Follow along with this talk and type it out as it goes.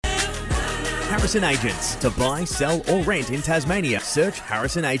Harrison Agents. To buy, sell or rent in Tasmania, search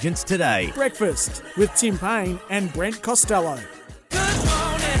Harrison Agents today. Breakfast with Tim Paine and Brent Costello.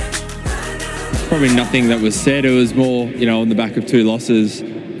 Probably nothing that was said. It was more, on the back of two losses.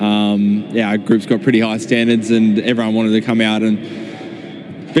 Our group's got pretty high standards and everyone wanted to come out and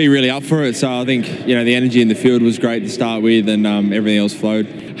be really up for it. So I think, the energy in the field was great to start with and everything else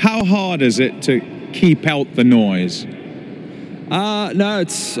flowed. How hard is it to keep out the noise? No, I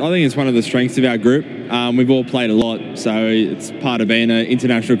think it's one of the strengths of our group. We've all played a lot, so it's part of being an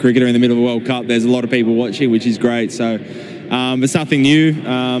international cricketer in the middle of a World Cup. There's a lot of people watching, which is great. So it's nothing new.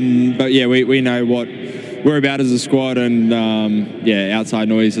 But yeah, we know what we're about as a squad, and outside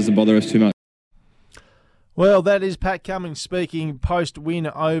noise doesn't bother us too much. Well, that is Pat Cummins speaking post-win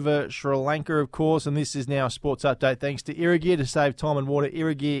over Sri Lanka, of course, and this is now a sports update thanks to Irrigear. To save time and water,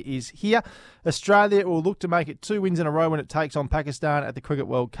 Irrigear is here. Australia will look to make it 2 wins in a row when it takes on Pakistan at the Cricket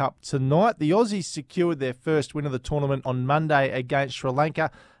World Cup tonight. The Aussies secured their first win of the tournament on Monday against Sri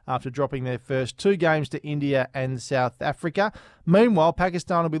Lanka after dropping their first 2 games to India and South Africa. Meanwhile,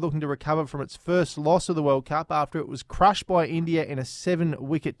 Pakistan will be looking to recover from its first loss of the World Cup after it was crushed by India in a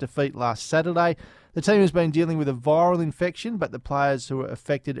 7-wicket defeat last Saturday. The team has been dealing with a viral infection, but the players who are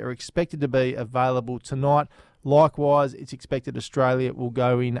affected are expected to be available tonight. Likewise, it's expected Australia will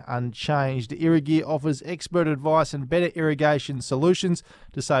go in unchanged. Irrigear offers expert advice and better irrigation solutions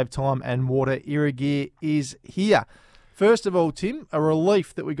to save time and water. Irrigear is here. First of all, Tim, a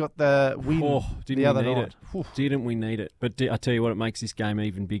relief that we got the win the other night. Didn't we need it? But I tell you what, it makes this game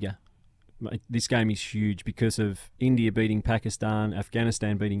even bigger. This game is huge because of India beating Pakistan,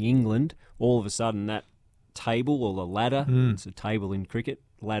 Afghanistan beating England. All of a sudden, that table or the ladder, it's a table in cricket,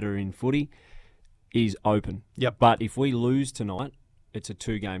 ladder in footy, is open. Yep. But if we lose tonight, it's a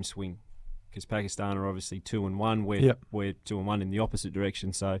 2-game swing because Pakistan are obviously 2-1. We're 2-1 in the opposite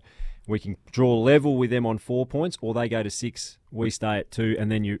direction. So we can draw level with them on 4 points, or they go to 6, we stay at 2,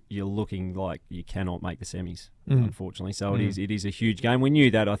 and then you're looking like you cannot make the semis, unfortunately. So it is a huge game. We knew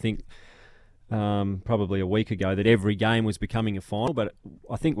that, I think, probably a week ago, that every game was becoming a final, but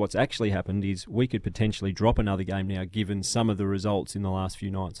I think what's actually happened is we could potentially drop another game now given some of the results in the last few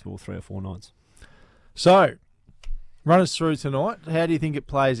nights, or 3 or 4 nights. So, run us through tonight. How do you think it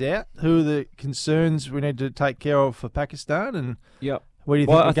plays out? Who are the concerns we need to take care of for Pakistan? And where do you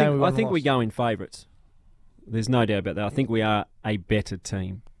think I think we go in favourites. There's no doubt about that. I think we are a better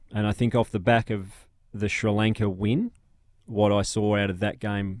team. And I think off the back of the Sri Lanka win, what I saw out of that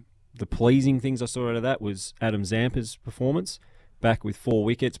game, the pleasing things I saw out of that was Adam Zampa's performance, back with 4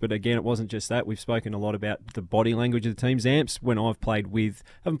 wickets. But again, it wasn't just that. We've spoken a lot about the body language of the team. Zamps, when I've played with,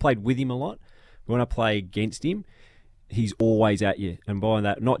 I haven't played with him a lot, but when I play against him, he's always at you. And by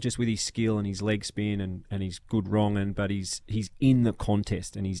that, not just with his skill and his leg spin and his good wrong, but he's in the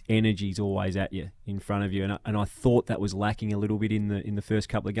contest and his energy's always at you, in front of you. And I thought that was lacking a little bit in the first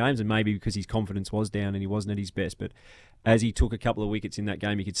couple of games, and maybe because his confidence was down and he wasn't at his best. But as he took a couple of wickets in that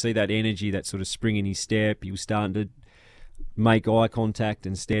game, you could see that energy, that sort of spring in his step. He was starting to make eye contact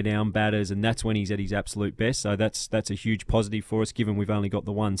and stare down batters, and that's when he's at his absolute best. So that's a huge positive for us, given we've only got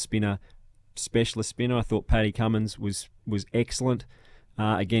the one specialist spinner. I thought Paddy Cummins was excellent.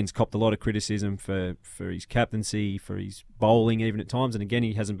 Again, he's copped a lot of criticism for his captaincy, for his bowling even at times, and again,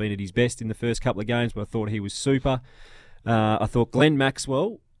 he hasn't been at his best in the first couple of games, but I thought he was super. I thought Glenn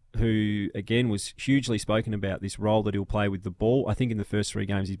Maxwell, who again was hugely spoken about, this role that he'll play with the ball, I think in the first 3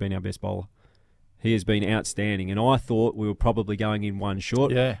 games he's been our best bowler. He has been outstanding, and I thought we were probably going in one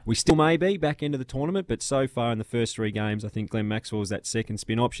short. Yeah. We still may be back into the tournament, but so far in the first 3 games, I think Glenn Maxwell's that second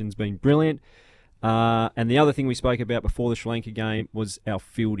spin option's been brilliant. And the other thing we spoke about before the Sri Lanka game was our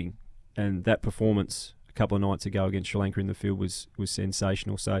fielding, and that performance a couple of nights ago against Sri Lanka in the field was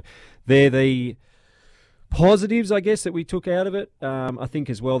sensational. So they're the positives, I guess, that we took out of it. I think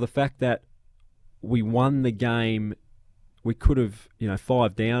as well the fact that we won the game. We could have,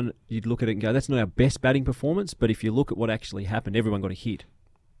 5 down, you'd look at it and go, that's not our best batting performance. But if you look at what actually happened, everyone got a hit,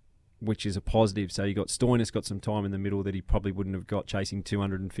 which is a positive. So you got Stoinis got some time in the middle that he probably wouldn't have got, chasing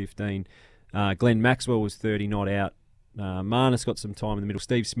 215. Glenn Maxwell was 30 not out. Marnus got some time in the middle.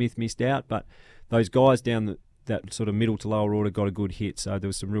 Steve Smith missed out. But those guys down that sort of middle to lower order got a good hit. So there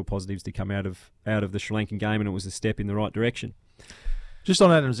was some real positives to come out of the Sri Lankan game, and it was a step in the right direction. Just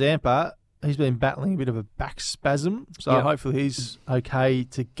on Adam Zampa, he's been battling a bit of a back spasm, so hopefully he's okay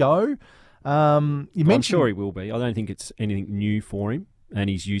to go. I'm sure he will be. I don't think it's anything new for him, and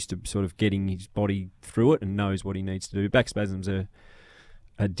he's used to sort of getting his body through it and knows what he needs to do. Back spasms are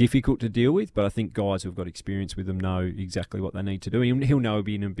difficult to deal with, but I think guys who've got experience with them know exactly what they need to do. He'll know he'll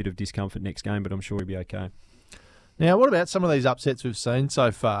be in a bit of discomfort next game, but I'm sure he'll be okay. Now, what about some of these upsets we've seen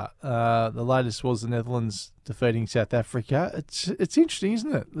so far? The latest was the Netherlands defeating South Africa. It's interesting,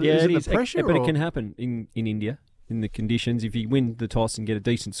 isn't it? Yeah, is it it is. the pressure? But or? it can happen in India, in the conditions. If you win the toss and get a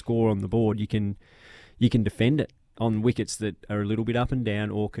decent score on the board, you can defend it on wickets that are a little bit up and down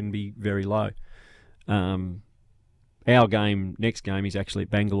or can be very low. Our next game is actually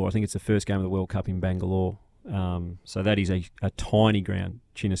at Bangalore. I think it's the first game of the World Cup in Bangalore. So that is a tiny ground,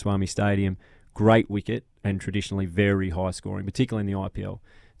 Chinnaswamy Stadium. Great wicket and traditionally very high scoring, particularly in the IPL.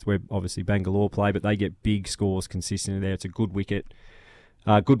 It's where obviously Bangalore play, but they get big scores consistently there. It's a good wicket,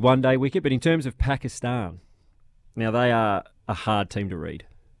 good one-day wicket. But in terms of Pakistan, now they are a hard team to read.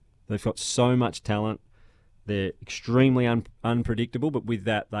 They've got so much talent. They're extremely unpredictable, but with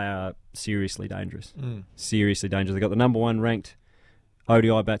that, they are seriously dangerous. Seriously dangerous. They've got the number 1 ranked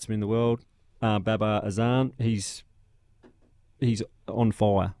ODI batsman in the world, Babar Azan. He's on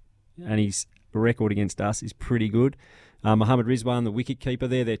fire, and his record against us is pretty good. Mohammad Rizwan, the wicket keeper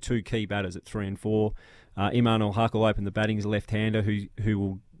there, they're 2 key batters at 3 and 4. Iman Haq will open the batting as a left-hander who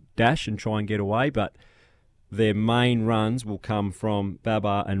will dash and try and get away, but their main runs will come from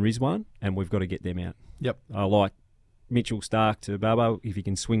Babar and Rizwan, and we've got to get them out. Yep. I like Mitchell Stark to Babar if he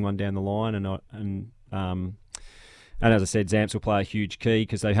can swing one down the line, and as I said, Zamps will play a huge key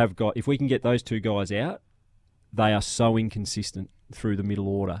because they have got. If we can get those 2 guys out, they are so inconsistent through the middle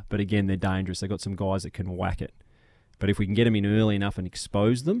order. But again, they're dangerous. They've got some guys that can whack it. But if we can get them in early enough and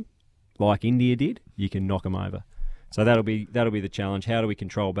expose them, like India did, you can knock them over. So that'll be the challenge. How do we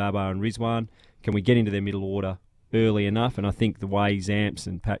control Babar and Rizwan? Can we get into their middle order early enough? And I think the way Zamps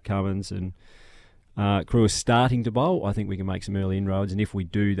and Pat Cummins and crew are starting to bowl, I think we can make some early inroads, and if we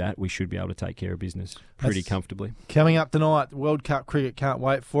do that, we should be able to take care of business pretty comfortably. Coming up tonight, World Cup cricket, can't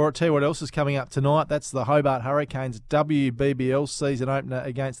wait for it. Tell you what else is coming up tonight, that's the Hobart Hurricanes WBBL season opener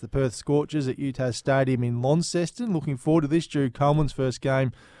against the Perth Scorchers at Utah Stadium in Launceston. Looking forward to this. Drew Coleman's first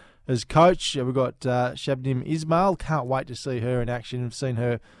game as coach. We've got Shabnim Ismail. Can't wait to see her in action. I've seen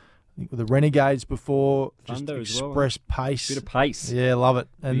her with the Renegades before. Thunder just as well, express pace. Bit of pace. Yeah, love it.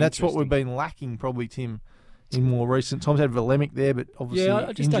 And Be that's what we've been lacking probably, Tim, in more recent times. Had Volemic there, but obviously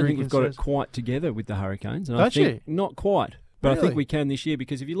I just don't think we've got it concerns. quite together with the Hurricanes. And Don't I think you? Not quite. But I Really? think we can this year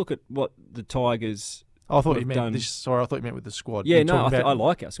because if you look at what the Tigers... I thought you have meant done- this. Sorry, I thought you meant with the squad. Yeah, You're no, talking about- I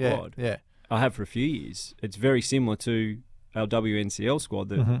like our Yeah, squad. yeah. I have for a few years. It's very similar to our WNCL squad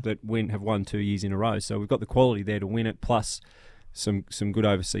that have won 2 years in a row. So we've got the quality there to win it, plus some good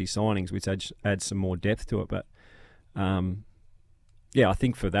overseas signings, which adds some more depth to it. But I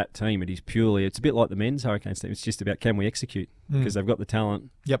think for that team, it's a bit like the men's Hurricanes team. It's just about can we execute because they've got the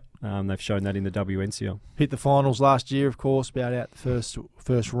talent. Yep. They've shown that in the WNCL. Hit the finals last year, of course, about out the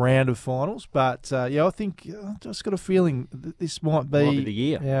first round of finals. But I think I've just got a feeling that this might be the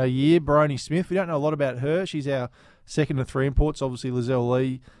year. Our year. Bronny Smith. We don't know a lot about her. She's our second of 3 imports. Obviously, Lizelle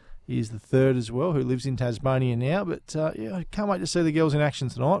Lee is the third as well, who lives in Tasmania now. But I can't wait to see the girls in action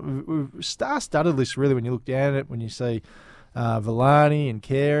tonight. We've star-studded list really when you look down at it. When you see Villani and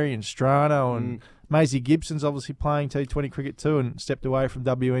Carey and Strano and Maisie Gibson's obviously playing T20 cricket too and stepped away from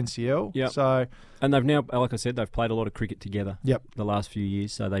WNCL. Yep. So, and they've now, like I said, they've played a lot of cricket together. Yep. The last few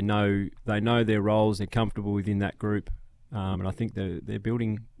years, so they know their roles. They're comfortable within that group, and I think they're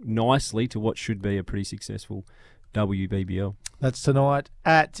building nicely to what should be a pretty successful WBBL. That's tonight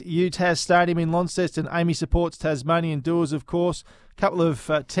at UTAS Stadium in Launceston. Amy supports Tasmanian Doers, of course. A couple of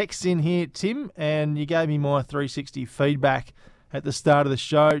texts in here, Tim, and you gave me my 360 feedback at the start of the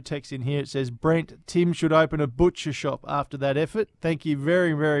show. Text in here, it says, Brent, Tim should open a butcher shop after that effort. Thank you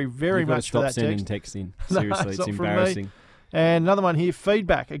very, very, very much for that Stop sending text. text in. No, Seriously, it's it's not from me. embarrassing. And another one here,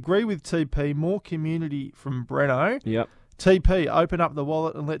 feedback. Agree with TP, more community from Breno. Yep. TP, open up the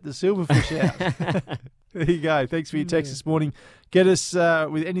wallet and let the silverfish out. There you go. Thanks for your text this morning. Get us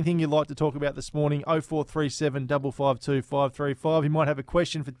with anything you'd like to talk about this morning, 0437 552 535. You might have a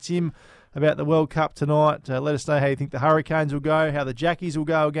question for Tim about the World Cup tonight. Let us know how you think the Hurricanes will go, how the Jackies will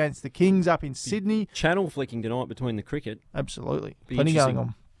go against the Kings up in Sydney. Channel flicking tonight between the cricket. Absolutely. Be Plenty going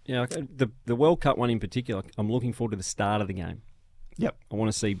interesting. on. Yeah, the World Cup one in particular, I'm looking forward to the start of the game. Yep. I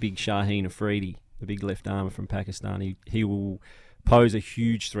want to see big Shaheen Afridi, the big left armer from Pakistan. He will pose a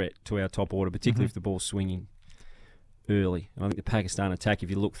huge threat to our top order, particularly if the ball's swinging early. And I think the Pakistan attack, if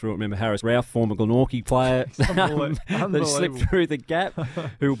you look through it, remember Harris Ralph, former Glenorchy player, that slipped through the gap,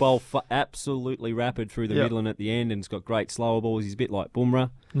 who bowl absolutely rapid through the middle and at the end, and has got great slower balls. He's a bit like Bumrah.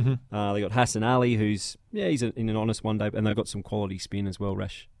 They got Hassan Ali, who's he's in an honest one day, and they've got some quality spin as well.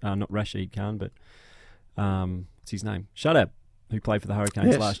 Not Rashid Khan, but what's his name? Shadab, who played for the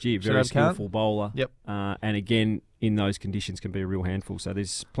Hurricanes last year. Very Shadab skillful Khan. bowler. Yep. And again, in those conditions, can be a real handful. So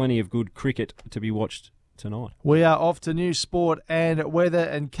there's plenty of good cricket to be watched tonight. We are off to news, sport and weather,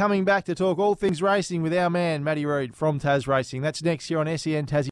 and coming back to talk all things racing with our man, Matty Reid from Tas Racing. That's next here on SEN Tassie.